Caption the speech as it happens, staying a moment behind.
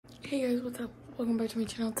Hey guys, what's up? Welcome back to my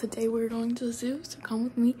channel. Today we're going to the zoo, so come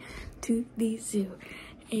with me to the zoo.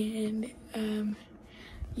 And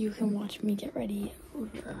you can watch me get ready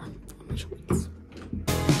over on my shorts.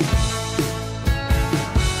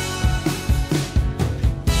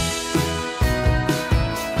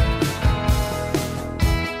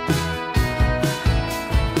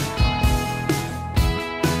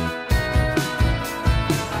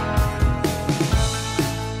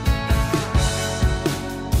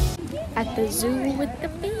 At the zoo with the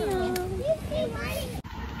fam.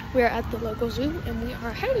 We're at the local zoo and we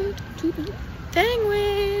are headed to the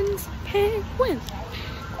penguins. Penguins.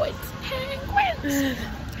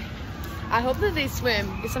 I hope that they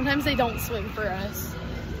swim, because sometimes they don't swim for us.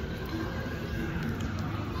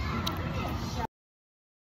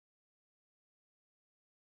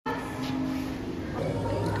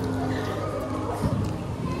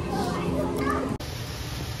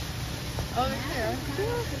 Over here.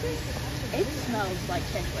 It smells like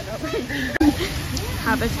penguin over here.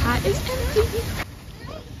 Habitat is empty.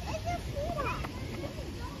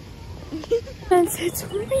 Since it's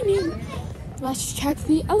raining, let's check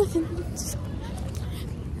the elephants.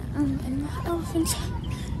 And the elephants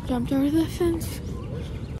jumped over the fence.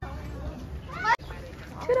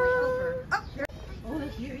 Ta-da! Oh,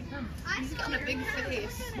 here he comes. He's got a big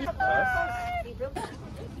face.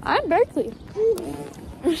 I'm Berkeley.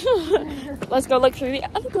 Let's go look through the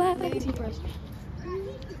other glass.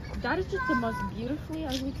 That is just the most beautifully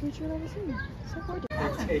ugly creature I've ever seen. So gorgeous.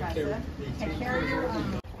 That's impressive. Take care of your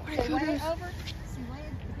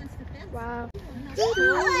Wow.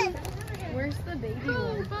 Where's the baby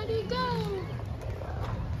one? Where'd he go?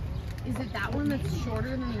 Is it that one that's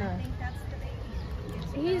shorter than the...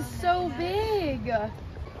 He's so big.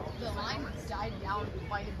 The line died down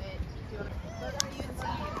quite a bit.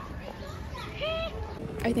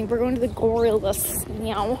 I think we're going to the gorillas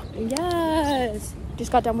now. Yes.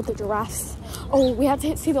 Just got done with the giraffes. Oh, we have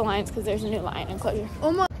to see the lions because there's a new lion enclosure.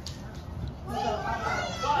 Oh my.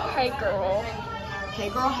 Hey, girl. Hey,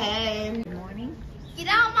 girl. Hey. Good morning. Get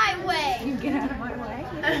out of my way. Get out of my way.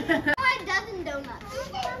 A dozen donuts.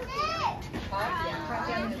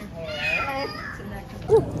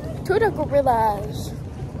 Ooh, to the gorillas.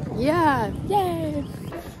 Yeah. Yay.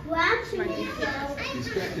 Well, actually,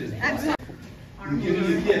 I'm giving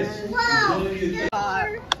you a kiss. Whoa. God.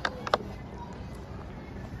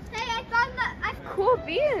 Hey, I found the. Cool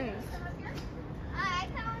beans. I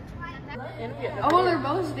found my. Oh, they're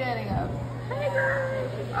both standing up. Hey, girl.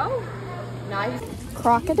 Oh. Nice.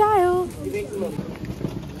 Crocodile.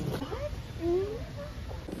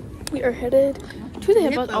 We are headed to the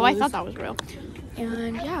hippos. Oh, I thought that was real.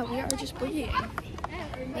 And yeah, we are just waiting.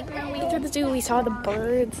 We went through the zoo. We saw the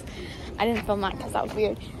birds. I didn't film that because that was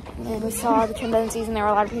weird. And then we saw the chimpanzees, and there were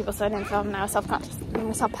a lot of people, so I didn't film. And I was self-conscious. And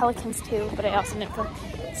we saw pelicans too, but I also didn't film.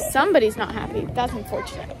 Somebody's not happy. That's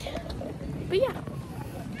unfortunate. But yeah.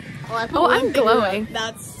 Oh, I'm glowing.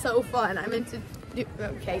 That's so fun. I meant to do.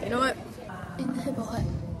 Okay, you know what? In the hippo hut.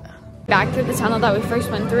 Back through the tunnel that we first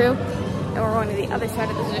went through, and we're going to the other side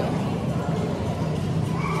of the zoo. You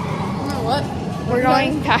know what? We're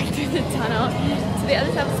going back through the tunnel to the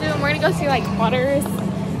other side of the zoo, and we're gonna go see like otters,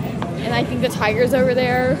 and I think the tigers over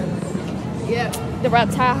there. Yeah. The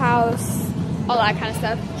reptile house, all that kind of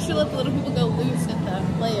stuff. Should let the little people go loose at the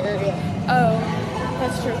play area. Oh,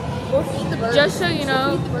 that's true. We'll feed the birds. Just so you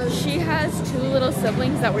know, she has 2 little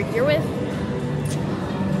siblings that we're here with.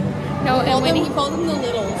 No, and we call them the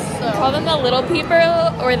littles. So. Call them the little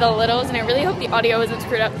people or the littles, and I really hope the audio isn't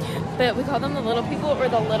screwed up, but we call them the little people or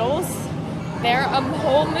the littles. They're a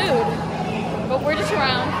whole mood, but we're just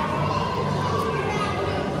around.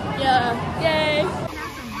 Yeah, yay.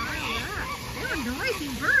 They're noisy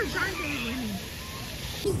birds, aren't they?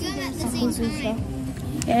 Good at the same time.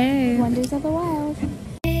 Yay. Wonders of the wild.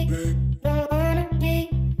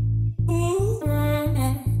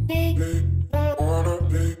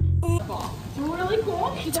 Really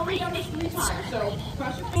cool. She's only done this 3 times, so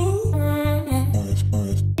pressure.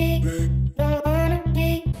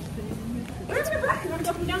 Where's your back? You want to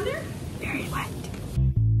go from down there? Very wet.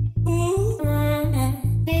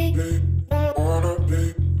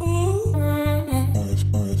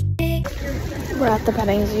 We're at the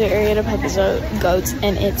petting zoo area to pet the goats,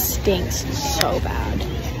 and it stinks so bad.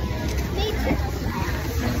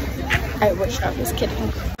 I wish I was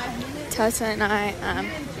kidding. Tessa and I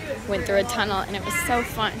went through a tunnel, and it was so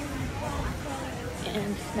fun.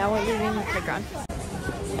 And now we're leaving the playground.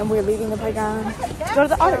 And we're leaving the playground to go to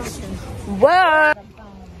the otters. Whoa!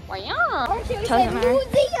 Wow!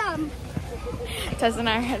 Tessa and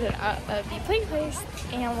I are headed out of the play place,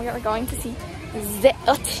 and we are going to see the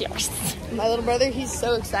otters. My little brother, he's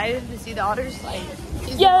so excited to see the otters. Like,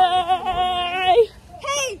 Yay!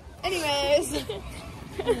 hey! Anyways.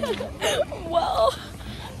 Well,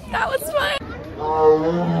 that was fun.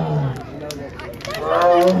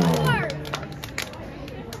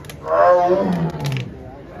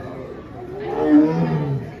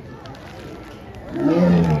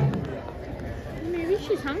 Maybe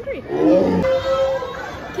she's hungry.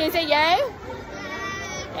 Can you say yay?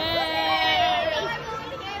 Yay!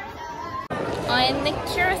 On the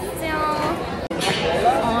carousel.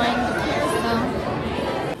 On the carousel.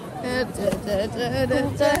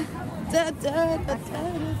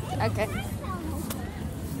 Okay.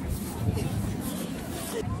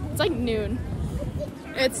 It's like noon.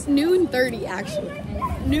 It's noon 30, actually.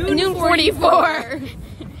 Noon 44.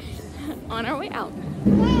 On our way out.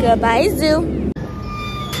 Goodbye, zoo.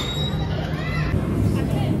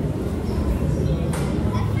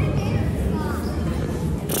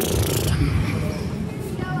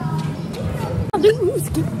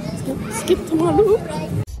 Skip to my loop.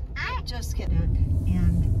 Just get it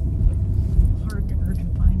and hard to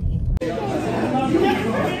urgent finding.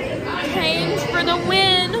 Change for the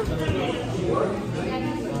win.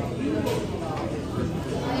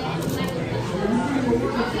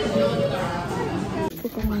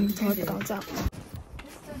 We're going to let the dogs out.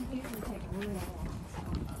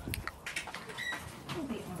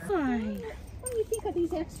 Hi. What do you think of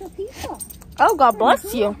these extra people? Oh, God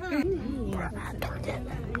bless you.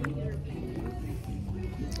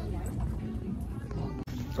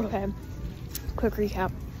 Okay, quick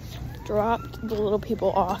recap. Dropped the little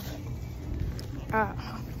people off at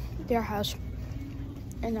their house,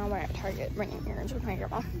 and now we're at Target running errands with my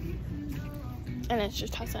grandma. And it's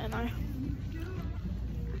just Tessa and I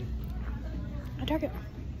at Target.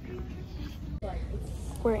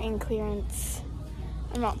 We're in clearance.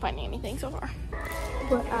 I'm not finding anything so far.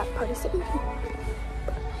 We're at Party City.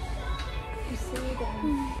 You see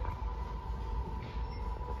them.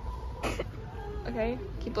 Okay,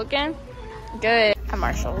 keep looking. Good. At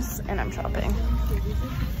Marshall's and I'm shopping.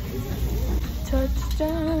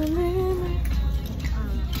 Touchdown.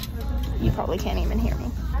 You probably can't even hear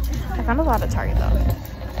me. I found a lot of Target though.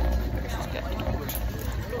 This is good.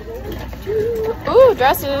 Ooh,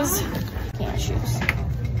 dresses. Yeah, shoes.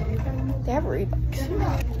 They have Reeboks.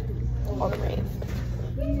 All Brave.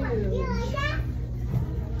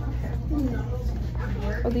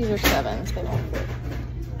 Oh, these are 7s. They don't fit.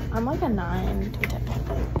 I'm like a 9 to a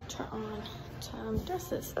 10. Try on some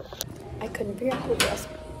dresses. I couldn't figure out the dress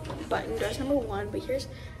button. Dress number 1, but here's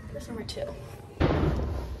dress number 2.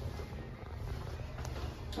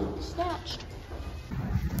 Snatched.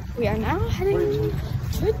 We are now heading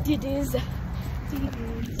to Diddy's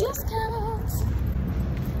discounts.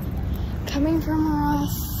 Coming from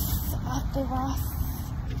Ross, after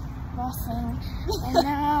Rossing, and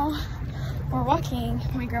now we're walking.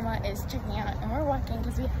 My grandma is checking out, and we're walking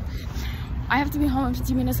because I have to be home in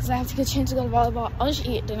 15 minutes because I have to get changed to go to volleyball. I'll just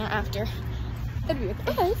eat dinner after. That'd be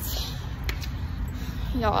okay. But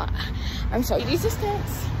y'all, I'm so these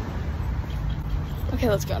discounts. Okay,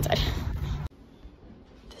 let's go inside.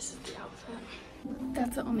 This is the outfit.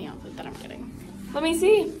 That's the only outfit that I'm getting. Let me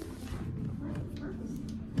see.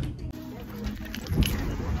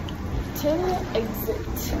 To the exit.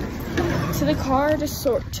 To the car to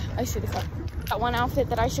sort. I see the car. Got one outfit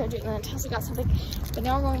that I showed you, and then Tessa got something. But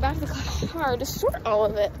now we're going back to the car to sort all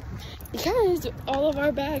of it. Because all of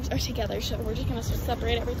our bags are together. So we're just going to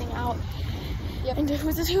separate everything out. Yep. And do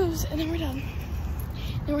with the twos. And then we're done.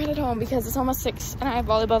 Then we're headed home because it's almost 6 and I have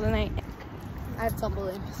volleyball tonight. I have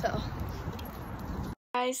tumbling, so.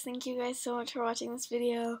 Guys, thank you guys so much for watching this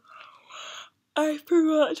video. I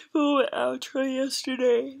forgot to film an outro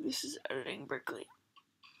yesterday. This is editing Berkeley.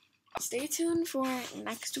 Stay tuned for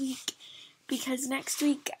next week because next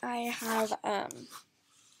week I have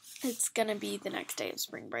it's gonna be the next day of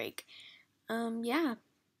spring break. Yeah.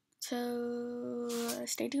 So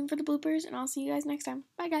stay tuned for the bloopers and I'll see you guys next time.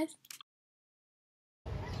 Bye guys.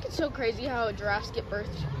 It's so crazy how giraffes get birthed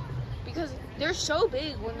because they're so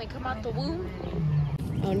big when they come out the womb.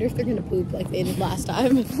 I wonder if they're gonna poop like they did last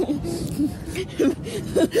time. She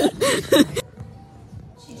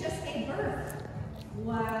just gave birth.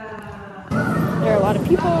 Wow. There are a lot of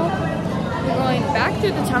people. We're going back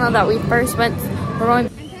through the tunnel that we first went. We're going.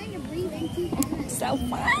 I'm trying to breathe into So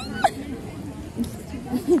fun.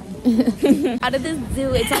 Out of this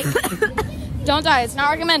zoo, it's like don't die. It's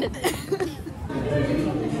not recommended.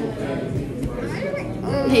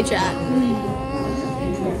 Hey, chat.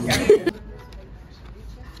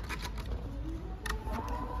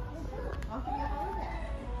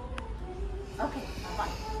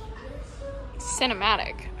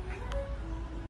 cinematic.